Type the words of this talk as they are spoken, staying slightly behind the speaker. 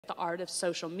the art of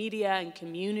social media and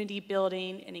community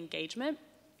building and engagement.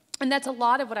 And that's a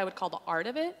lot of what I would call the art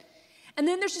of it. And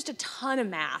then there's just a ton of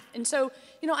math. And so,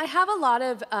 I have a lot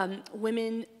of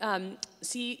women,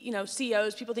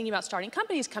 CEOs, people thinking about starting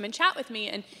companies come and chat with me.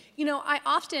 And, I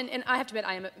often, and I have to admit,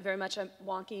 I am very much a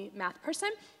wonky math person,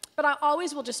 but I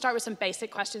always will just start with some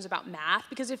basic questions about math,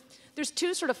 because if there's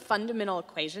two sort of fundamental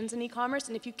equations in e-commerce,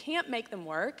 and if you can't make them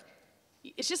work,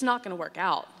 it's just not going to work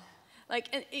out.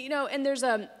 And there's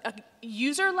a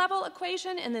user level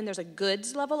equation, and then there's a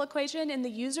goods level equation. And the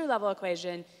user level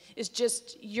equation is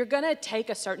just, you're going to take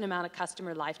a certain amount of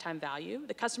customer lifetime value.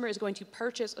 The customer is going to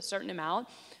purchase a certain amount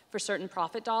for certain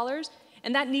profit dollars,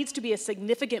 and that needs to be a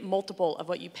significant multiple of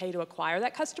what you pay to acquire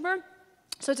that customer.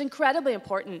 So it's incredibly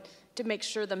important to make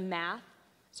sure the math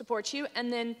supports you.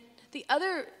 And then the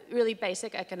other really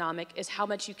basic economic is how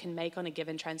much you can make on a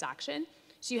given transaction.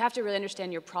 So you have to really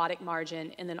understand your product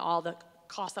margin and then all the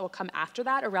costs that will come after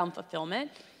that around fulfillment,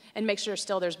 and make sure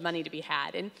still there's money to be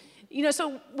had. And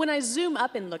so when I zoom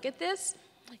up and look at this,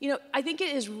 I think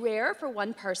it is rare for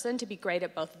one person to be great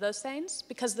at both of those things,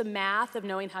 because the math of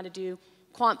knowing how to do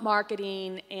quant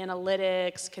marketing,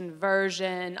 analytics,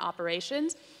 conversion,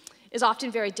 operations is often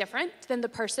very different than the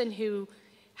person who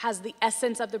has the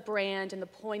essence of the brand and the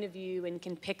point of view and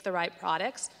can pick the right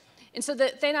products. And so the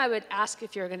thing I would ask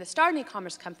if you're going to start an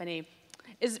e-commerce company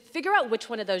is figure out which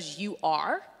one of those you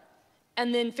are,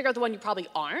 and then figure out the one you probably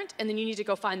aren't, and then you need to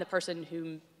go find the person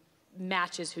who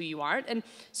matches who you aren't. And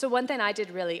so one thing I did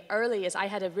really early is I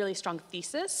had a really strong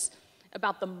thesis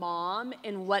about the mom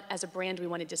and what, as a brand, we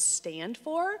wanted to stand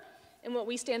for. And what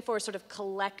we stand for is sort of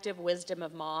collective wisdom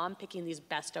of mom, picking these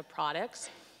best of products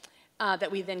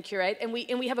that we then curate. And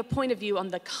we have a point of view on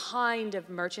the kind of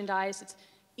merchandise. It's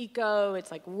eco,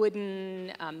 it's like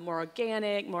wooden, more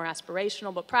organic, more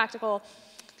aspirational, but practical.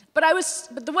 But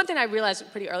the one thing I realized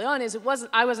pretty early on is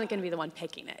I wasn't going to be the one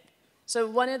picking it. So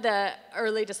one of the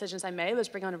early decisions I made was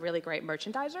bring on a really great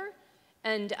merchandiser,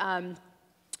 and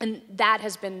that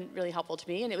has been really helpful to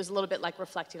me. And it was a little bit like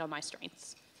reflecting on my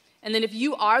strengths. And then if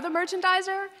you are the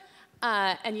merchandiser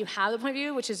and you have the point of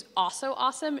view, which is also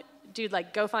awesome, dude,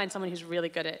 go find someone who's really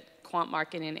good at quant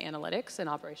marketing and analytics and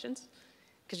operations,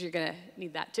 because you're going to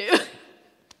need that too.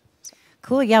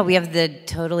 Cool, yeah, we have the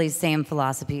totally same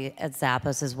philosophy at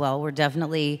Zappos as well. We're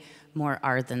definitely more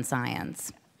art than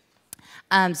science.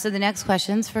 So the next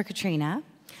question's for Katrina.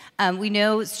 We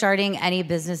know starting any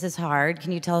business is hard.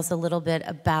 Can you tell us a little bit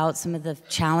about some of the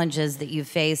challenges that you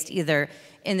faced, either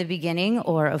in the beginning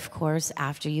or, of course,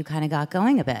 after you kind of got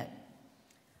going a bit?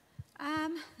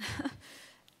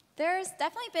 There's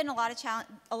definitely been a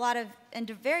lot of and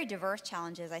very diverse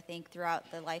challenges, I think, throughout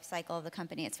the life cycle of the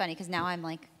company. It's funny because now I'm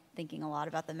thinking a lot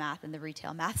about the math and the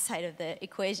retail math side of the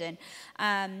equation.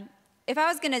 If I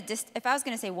was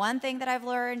gonna say one thing that I've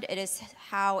learned, it is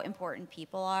how important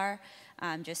people are,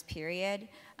 just period.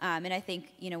 And I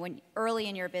think when early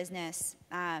in your business,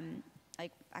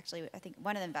 actually, I think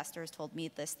one of the investors told me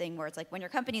this thing where it's when your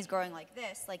company's growing like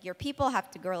this, your people have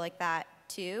to grow like that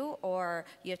too, or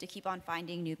you have to keep on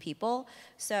finding new people.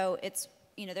 So it's,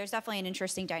 there's definitely an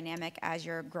interesting dynamic as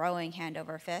you're growing hand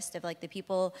over fist of the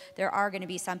people. There are going to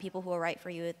be some people who are right for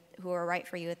you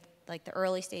at the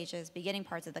early stages, beginning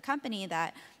parts of the company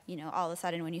that, all of a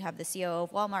sudden when you have the COO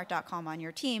of Walmart.com on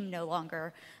your team, no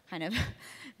longer kind of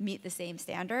meet the same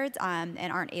standards and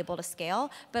aren't able to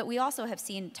scale. But we also have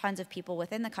seen tons of people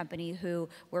within the company who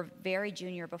were very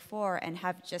junior before and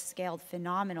have just scaled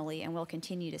phenomenally and will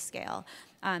continue to scale.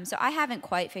 So I haven't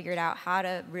quite figured out how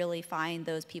to really find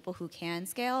those people who can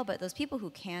scale, but those people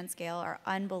who can scale are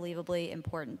unbelievably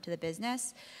important to the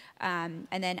business. And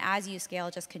then as you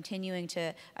scale, just continuing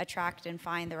to attract and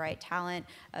find the right talent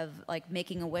of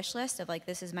making a wish list of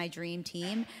this is my dream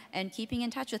team, and keeping in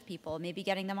touch with people, maybe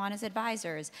getting them on as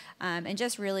advisors, and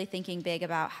just really thinking big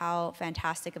about how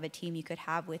fantastic of a team you could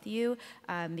have with you,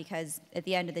 because at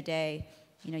the end of the day,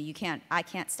 I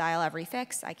can't style every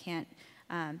fix, I can't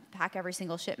pack every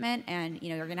single shipment, and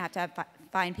you're gonna have to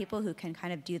find people who can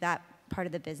kind of do that part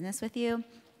of the business with you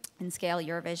and scale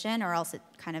your vision, or else it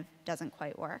kind of doesn't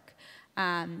quite work.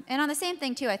 And on the same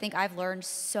thing too, I think I've learned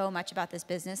so much about this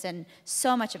business and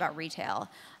so much about retail.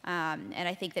 And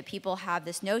I think that people have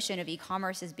this notion of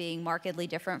e-commerce as being markedly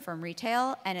different from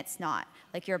retail, and it's not.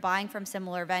 You're buying from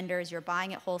similar vendors, you're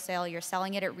buying at wholesale, you're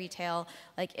selling it at retail.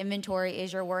 Inventory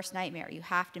is your worst nightmare. You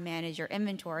have to manage your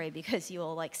inventory because you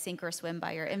will sink or swim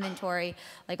by your inventory.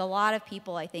 A lot of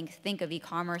people, I think of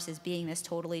e-commerce as being this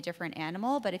totally different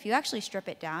animal, but if you actually strip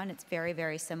it down, it's very,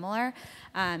 very similar.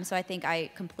 So I think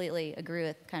I completely agree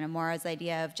with kind of Maura's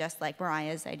idea of just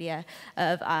Mariah's idea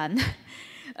of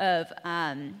of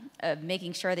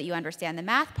making sure that you understand the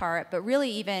math part, but really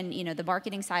even, you know, the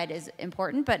marketing side is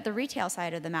important, but the retail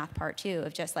side of the math part too,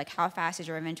 of just like how fast is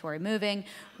your inventory moving,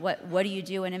 what do you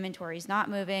do when inventory is not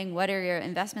moving, what are your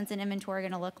investments in inventory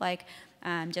going to look like,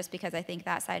 just because I think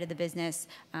that side of the business,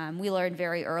 we learned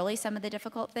very early some of the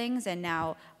difficult things, and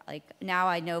now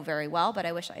I know very well, but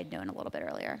I wish I had known a little bit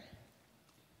earlier.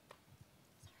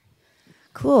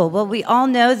 Cool. Well, we all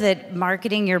know that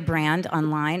marketing your brand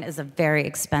online is a very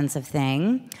expensive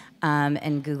thing,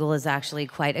 and Google is actually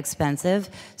quite expensive.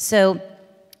 So,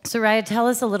 Soraya, tell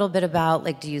us a little bit about,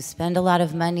 like, do you spend a lot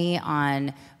of money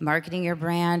on marketing your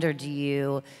brand, or do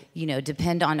you,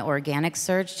 depend on organic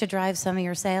search to drive some of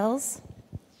your sales?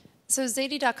 So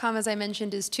Zaidi.com, as I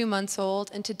mentioned, is 2 months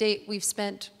old, and to date we've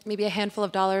spent maybe a handful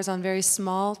of dollars on very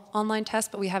small online tests,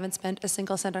 but we haven't spent a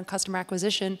single cent on customer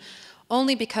acquisition,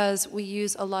 only because we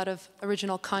use a lot of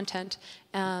original content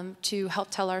to help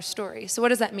tell our story. So what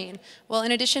does that mean? Well,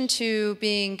 in addition to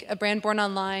being a brand born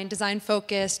online,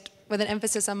 design-focused, with an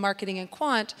emphasis on marketing and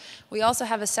quant, we also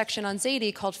have a section on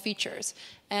Zaidi called Features.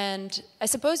 And I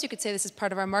suppose you could say this is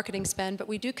part of our marketing spend, but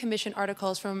we do commission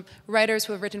articles from writers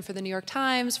who have written for the New York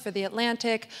Times, for The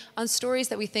Atlantic, on stories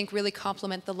that we think really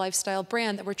complement the lifestyle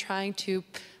brand that we're trying to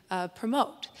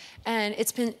promote. And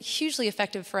it's been hugely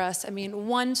effective for us. I mean,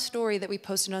 one story that we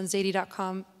posted on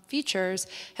Zaidi.com Features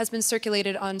has been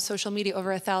circulated on social media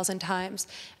over 1,000 times.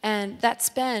 And that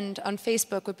spend on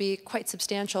Facebook would be quite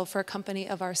substantial for a company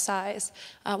of our size.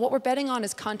 What we're betting on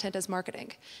is content as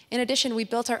marketing. In addition, we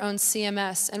built our own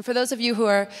CMS. And for those of you who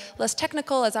are less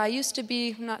technical, as I used to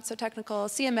be, not so technical,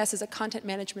 CMS is a content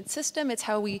management system. It's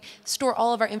how we store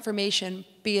all of our information,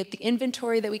 be it the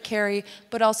inventory that we carry,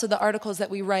 but also the articles that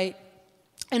we write.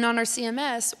 And on our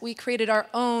CMS, we created our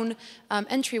own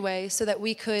entryway so that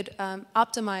we could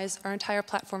optimize our entire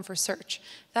platform for search.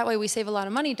 That way we save a lot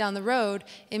of money down the road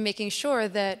in making sure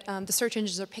that the search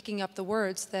engines are picking up the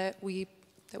words that we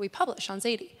publish on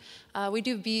Zaidi. We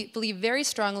do believe very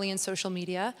strongly in social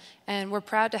media, and we're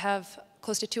proud to have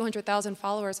close to 200,000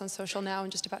 followers on social now in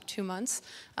just about 2 months.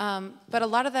 But a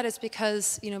lot of that is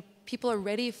because people are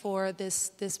ready for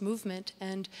this movement,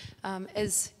 and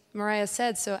as Mariah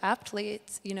said so aptly,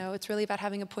 it's really about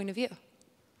having a point of view.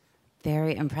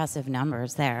 Very impressive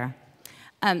numbers there.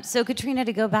 So Katrina,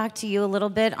 to go back to you a little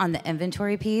bit on the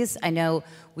inventory piece, I know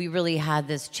we really had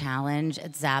this challenge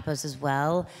at Zappos as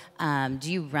well. Do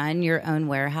you run your own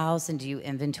warehouse, and do you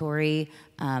inventory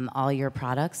all your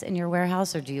products in your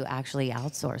warehouse, or do you actually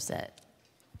outsource it?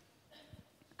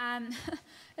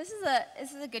 This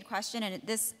is a good question, and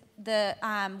the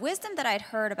wisdom that I'd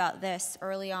heard about this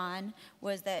early on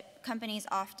was that companies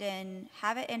often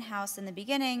have it in-house in the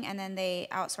beginning, and then they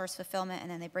outsource fulfillment, and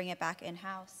then they bring it back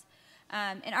in-house.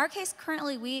 In our case,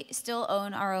 currently, we still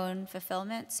own our own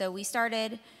fulfillment. So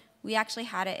we actually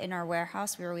had it in our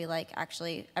warehouse where we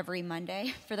actually every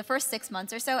Monday, for the first 6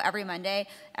 months or so, every Monday,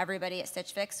 everybody at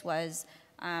Stitch Fix was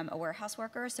a warehouse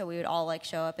worker. So we would all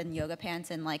show up in yoga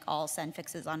pants and all send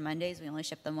fixes on Mondays. We only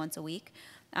ship them once a week.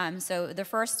 So the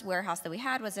first warehouse that we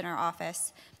had was in our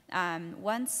office. It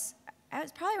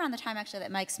was probably around the time actually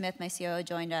that Mike Smith, my COO,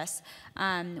 joined us.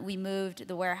 We moved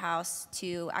the warehouse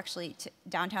to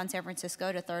downtown San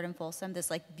Francisco to 3rd and Folsom,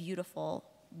 this beautiful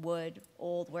wood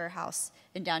old warehouse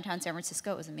in downtown San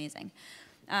Francisco. It was amazing.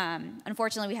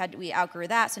 Unfortunately, we outgrew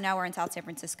that, so now we're in South San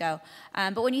Francisco.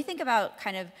 But when you think about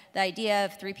kind of the idea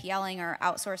of 3PLing or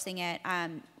outsourcing it,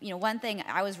 one thing,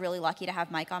 I was really lucky to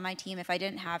have Mike on my team. If I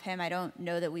didn't have him, I don't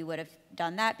know that we would have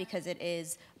done that, because it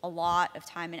is a lot of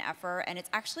time and effort, and it's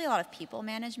actually a lot of people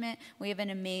management. We have an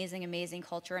amazing, amazing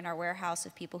culture in our warehouse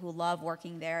of people who love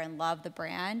working there and love the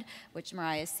brand, which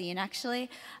Mariah's seen actually.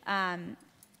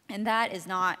 And that is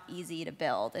not easy to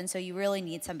build. And so you really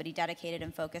need somebody dedicated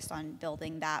and focused on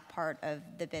building that part of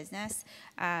the business.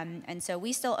 And so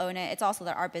we still own it. It's also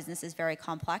that our business is very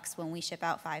complex. When we ship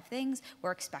out 5 things,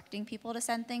 we're expecting people to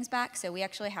send things back. So we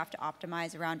actually have to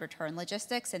optimize around return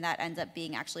logistics, and that ends up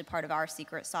being actually part of our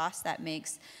secret sauce that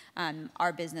makes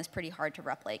our business pretty hard to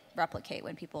replicate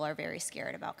when people are very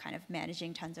scared about kind of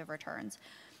managing tons of returns.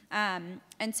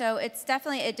 And so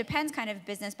it depends kind of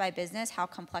business by business, how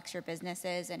complex your business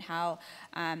is and how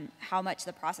much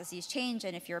the processes change,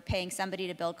 and if you're paying somebody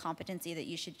to build competency that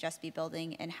you should just be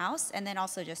building in-house, and then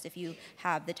also just if you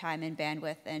have the time and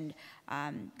bandwidth and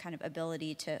kind of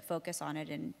ability to focus on it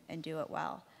and do it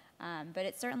well. But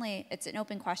it's an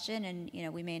open question,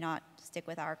 and we may not stick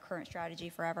with our current strategy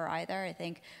forever either. I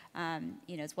think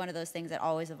it's one of those things that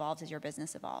always evolves as your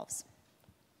business evolves.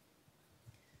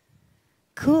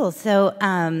 Cool. So,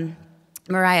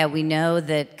 Mariah, we know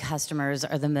that customers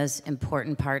are the most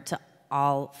important part to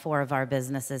all 4 of our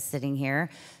businesses sitting here.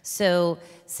 So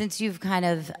since you've kind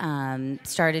of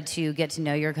started to get to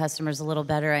know your customers a little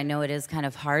better, I know it is kind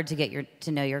of hard to get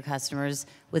to know your customers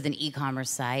with an e-commerce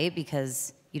site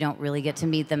because you don't really get to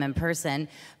meet them in person.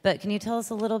 But can you tell us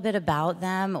a little bit about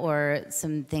them or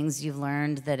some things you've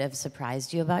learned that have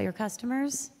surprised you about your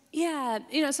customers? Yeah,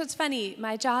 so it's funny.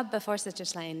 My job before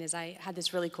Citrus Lane is I had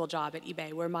this really cool job at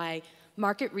eBay where my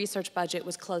market research budget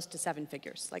was close to 7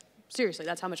 figures. Like, seriously,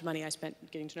 that's how much money I spent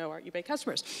getting to know our eBay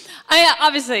customers.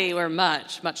 Obviously, we're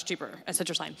much, much cheaper at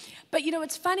Citrus Lane. But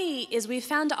what's funny is we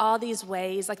found all these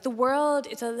ways, like the world,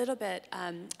 it's a little bit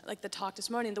like the talk this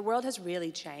morning, the world has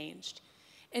really changed.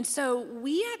 And so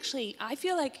I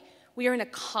feel like we are in a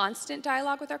constant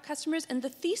dialogue with our customers, and the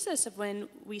thesis of when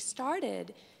we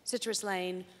started Citrus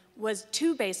Lane was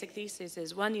 2 basic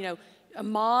theses. One, a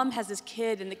mom has this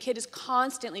kid, and the kid is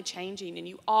constantly changing, and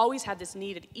you always have this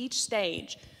need at each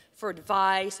stage for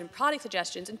advice and product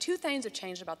suggestions, and 2 things have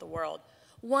changed about the world.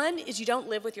 One is you don't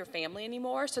live with your family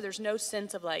anymore, so there's no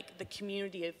sense of like the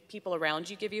community of people around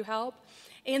you give you help,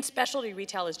 and specialty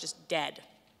retail is just dead.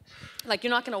 Like,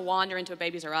 you're not going to wander into a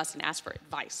Babies R Us and ask for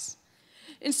advice.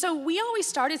 And so we always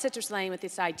started Citrus Lane with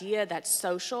this idea that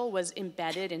social was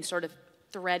embedded and sort of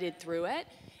threaded through it,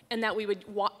 and that we would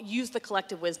use the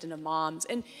collective wisdom of moms.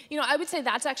 And I would say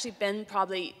that's actually been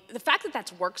probably, the fact that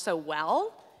that's worked so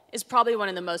well is probably one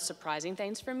of the most surprising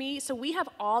things for me. So we have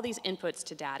all these inputs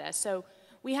to data. So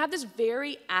we have this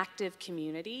very active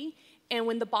community, and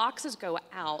when the boxes go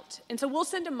out, and so we'll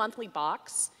send a monthly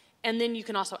box, and then you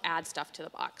can also add stuff to the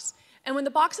box. And when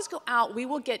the boxes go out, we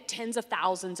will get tens of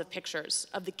thousands of pictures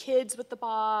of the kids with the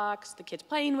box, the kids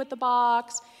playing with the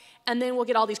box, and then we'll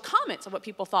get all these comments of what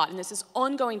people thought. And this is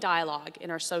ongoing dialogue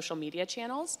in our social media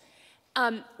channels.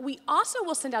 We also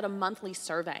will send out a monthly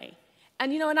survey.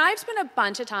 And and I've spent a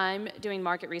bunch of time doing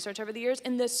market research over the years,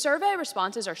 and the survey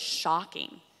responses are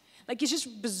shocking. Like, it's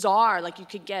just bizarre, like you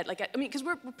could get, like, because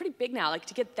we're pretty big now, like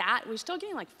to get that, we're still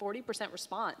getting like 40%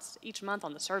 response each month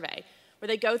on the survey, where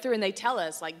they go through and they tell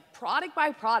us, like, product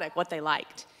by product, what they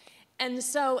liked. And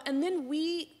then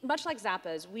we, much like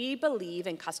Zappos, we believe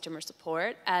in customer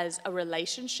support as a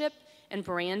relationship and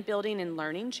brand building and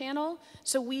learning channel.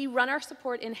 So we run our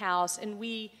support in-house, and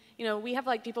we have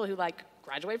like people who like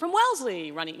graduate from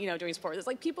Wellesley running, doing support. It's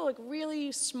like people, like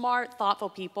really smart, thoughtful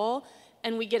people,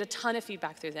 and we get a ton of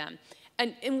feedback through them.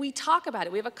 And we talk about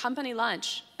it. We have a company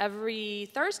lunch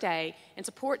every Thursday, and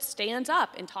support stands up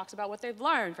and talks about what they've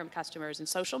learned from customers, and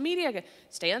social media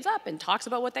stands up and talks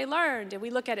about what they learned, and we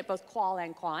look at it both qual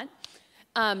and quant.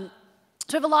 So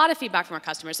we have a lot of feedback from our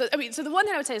customers. So the one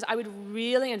thing I would say is I would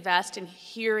really invest in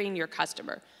hearing your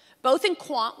customer, both in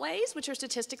quant ways, which are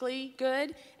statistically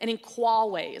good, and in qual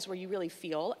ways, where you really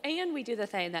feel. And we do the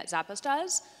thing that Zappos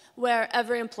does, where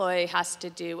every employee has to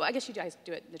do, well, I guess you guys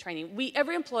do it in the training,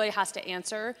 every employee has to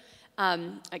answer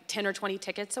like 10 or 20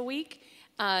 tickets a week.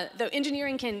 Though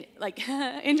engineering can, like,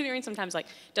 engineering sometimes like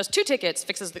does 2 tickets,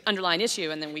 fixes the underlying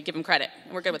issue, and then we give them credit,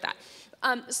 and we're good with that.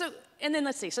 And then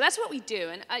let's see, so that's what we do,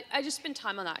 and I just spend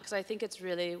time on that because I think it's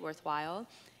really worthwhile.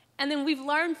 And then we've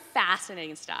learned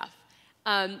fascinating stuff.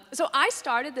 So I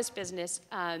started this business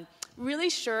really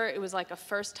sure it was like a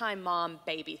first-time mom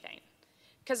baby thing.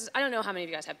 Because I don't know how many of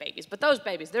you guys have babies, but those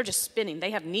babies, they're just spinning. They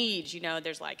have needs,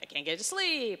 There's like, I can't get to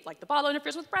sleep. Like, the bottle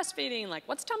interferes with breastfeeding. Like,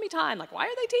 what's tummy time? Like, why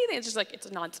are they teething? It's just like, it's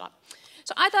nonstop.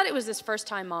 So I thought it was this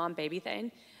first-time mom baby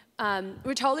thing.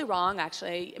 We're totally wrong,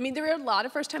 actually. There are a lot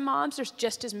of first-time moms. There's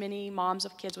just as many moms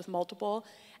of kids with multiple.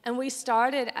 And we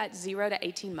started at 0 to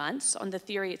 18 months. On the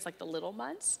theory, it's like the little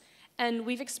months. And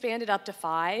we've expanded up to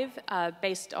 5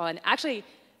 based on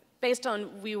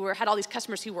we had all these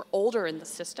customers who were older in the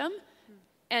system.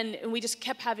 And we just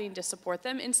kept having to support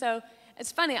them. And so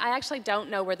it's funny, I actually don't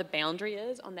know where the boundary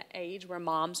is on the age where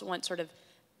moms want sort of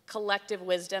collective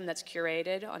wisdom that's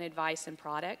curated on advice and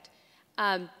product.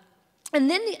 And then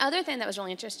the other thing that was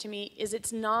really interesting to me is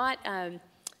it's not,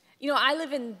 I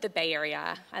live in the Bay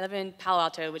Area. I live in Palo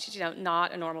Alto, which is,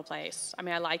 not a normal place.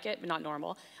 I like it, but not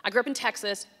normal. I grew up in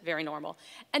Texas, very normal.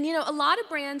 And, a lot of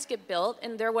brands get built,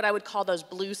 and they're what I would call those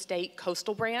blue state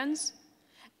coastal brands.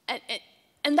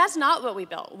 And that's not what we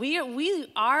built.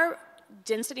 Our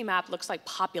density map looks like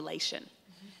population.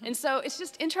 Mm-hmm. And so it's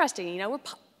just interesting,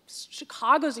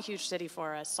 Chicago's a huge city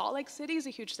for us. Salt Lake City's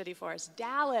a huge city for us.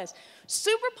 Dallas,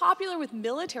 super popular with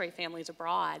military families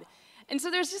abroad. And so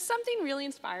there's just something really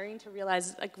inspiring to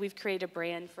realize, like, we've created a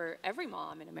brand for every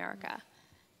mom in America.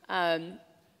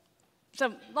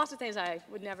 So lots of things I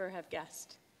would never have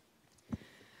guessed.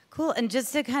 Cool, and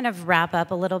just to kind of wrap up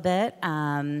a little bit,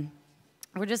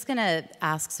 we're just going to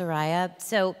ask Soraya.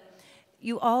 So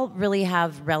you all really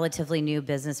have relatively new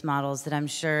business models that I'm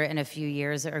sure in a few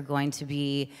years are going to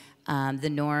be the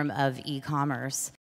norm of e-commerce.